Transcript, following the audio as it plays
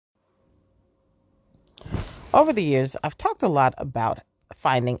Over the years, I've talked a lot about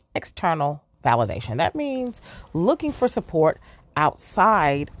finding external validation. That means looking for support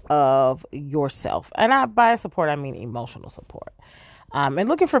outside of yourself. And by support, I mean emotional support. And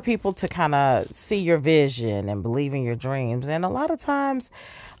looking for people to kind of see your vision and believe in your dreams. And a lot of times,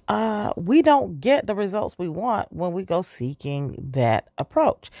 we don't get the results we want when we go seeking that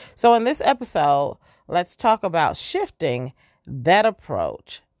approach. So, in this episode, let's talk about shifting that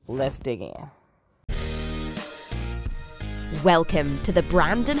approach. Let's dig in. Welcome to the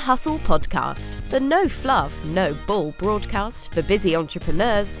Brand and Hustle podcast, the no fluff, no bull broadcast for busy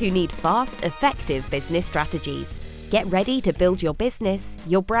entrepreneurs who need fast, effective business strategies. Get ready to build your business,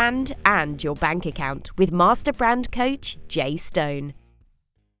 your brand, and your bank account with Master Brand Coach Jay Stone.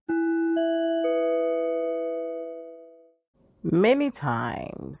 Many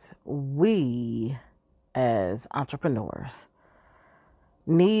times we as entrepreneurs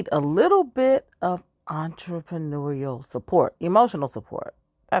need a little bit of entrepreneurial support, emotional support.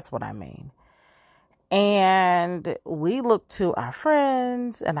 That's what I mean. And we look to our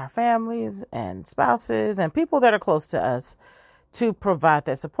friends and our families and spouses and people that are close to us to provide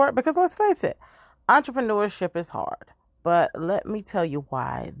that support because let's face it, entrepreneurship is hard. But let me tell you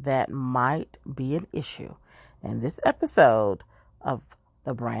why that might be an issue in this episode of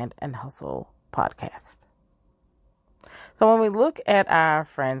the Brand and Hustle podcast. So when we look at our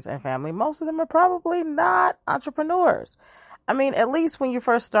friends and family, most of them are probably not entrepreneurs. I mean, at least when you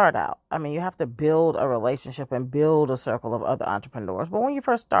first start out, you have to build a relationship and build a circle of other entrepreneurs. But when you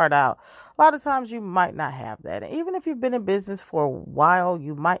first start out, a lot of times you might not have that. And even if you've been in business for a while,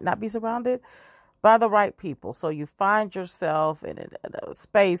 you might not be surrounded by the right people. So you find yourself in a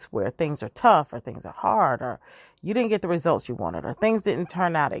space where things are tough or things are hard or you didn't get the results you wanted or things didn't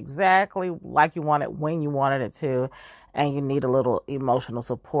turn out exactly like you wanted when you wanted it to, and you need a little emotional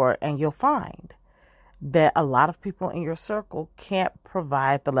support. And you'll find that a lot of people in your circle can't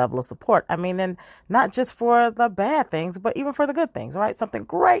provide the level of support. And not just for the bad things, but even for the good things, right? Something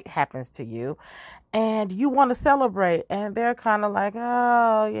great happens to you and you want to celebrate and they're kind of like,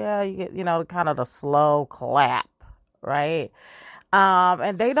 oh yeah, you get, kind of the slow clap, right?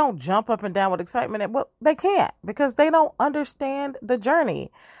 And they don't jump up and down with excitement. Well, they can't because they don't understand the journey.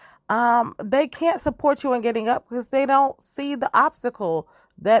 They can't support you in getting up because they don't see the obstacle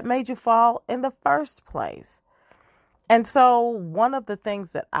that made you fall in the first place. And so one of the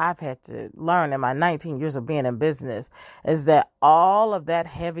things that I've had to learn in my 19 years of being in business is that all of that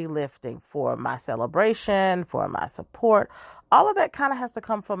heavy lifting for my celebration, for my support, all of that kind of has to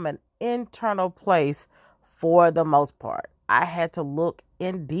come from an internal place for the most part. I had to look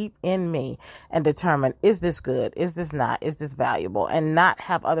in deep in me and determine, is this good? Is this not? Is this valuable? And not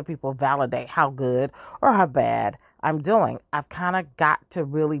have other people validate how good or how bad I'm doing. I've kind of got to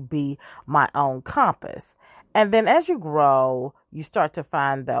really be my own compass. And then as you grow, you start to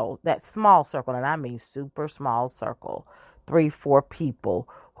find that small circle, and I mean super small circle, 3-4 people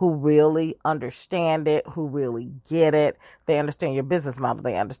who really understand it, who really get it. They understand your business model.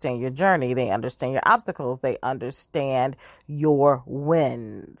 They understand your journey. They understand your obstacles. They understand your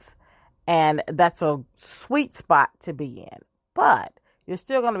wins. And that's a sweet spot to be in. But you're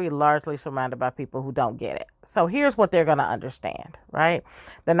still going to be largely surrounded by people who don't get it. So here's what they're going to understand, right?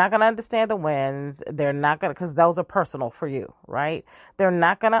 They're not going to understand the wins. They're not going to, because those are personal for you, right? They're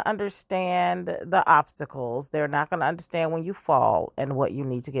not going to understand the obstacles. They're not going to understand when you fall and what you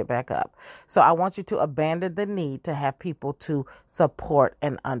need to get back up. So I want you to abandon the need to have people to support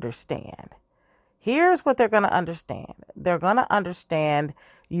and understand. Here's what they're going to understand. They're going to understand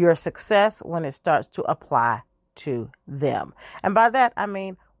your success when it starts to apply to them. And by that, I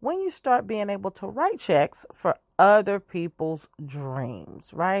mean, when you start being able to write checks for other people's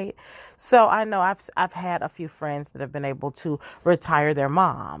dreams, right? So I know I've had a few friends that have been able to retire their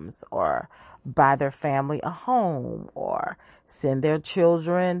moms or buy their family a home or send their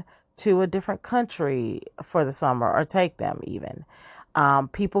children to a different country for the summer or take them even.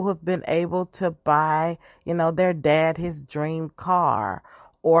 People who have been able to buy, their dad his dream car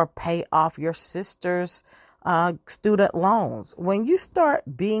or pay off your sister's student loans. When you start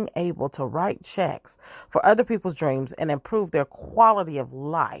being able to write checks for other people's dreams and improve their quality of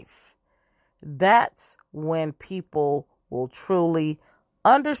life, that's when people will truly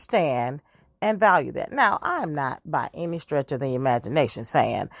understand and value that. Now, I'm not by any stretch of the imagination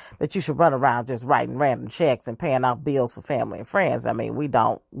saying that you should run around just writing random checks and paying off bills for family and friends. We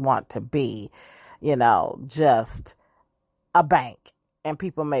don't want to be, just a bank and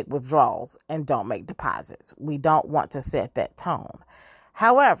people make withdrawals and don't make deposits. We don't want to set that tone.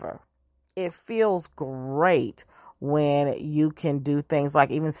 However, it feels great when you can do things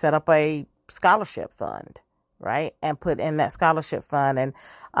like even set up a scholarship fund, right? And put in that scholarship fund. And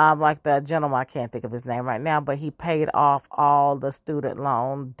like the gentleman, I can't think of his name right now, but he paid off all the student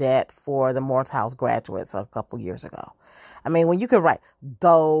loan debt for the Morehouse graduates a couple years ago. I mean, when you could write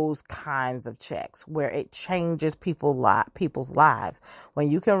those kinds of checks where it changes people's lives,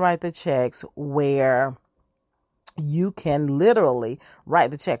 when you can write the checks where you can literally write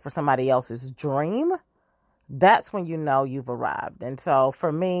the check for somebody else's dream, that's when you know you've arrived. And so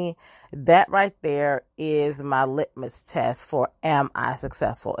for me, that right there is my litmus test for, am I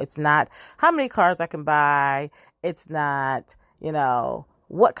successful? It's not how many cars I can buy. It's not,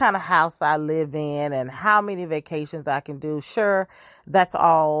 what kind of house I live in and how many vacations I can do. Sure, that's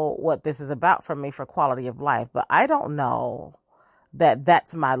all what this is about for me for quality of life. But I don't know that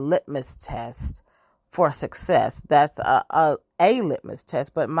that's my litmus test for success. That's a litmus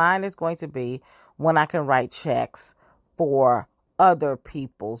test, but mine is going to be when I can write checks for other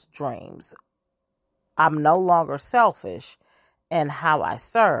people's dreams. I'm no longer selfish in how I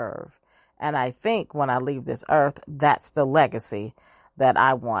serve. And I think when I leave this earth, that's the legacy that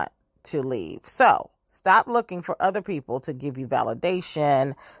I want to leave. So stop looking for other people to give you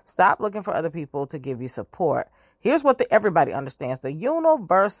validation. Stop looking for other people to give you support. Here's what everybody understands. The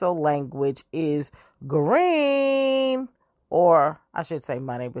universal language is green, or I should say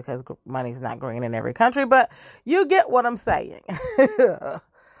money, because money is not green in every country, but you get what I'm saying.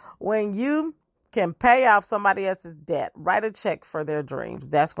 When you can pay off somebody else's debt, write a check for their dreams,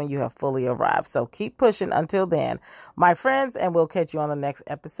 that's when you have fully arrived. So keep pushing until then, my friends, and we'll catch you on the next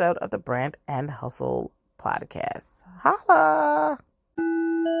episode of the Brand and Hustle podcast. Holla!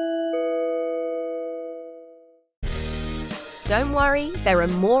 Don't worry, there are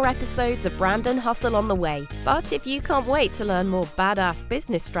more episodes of Brand and Hustle on the way. But if you can't wait to learn more badass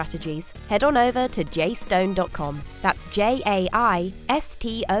business strategies, head on over to jaistone.com. That's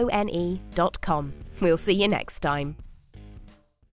JAISTONE.com. We'll see you next time.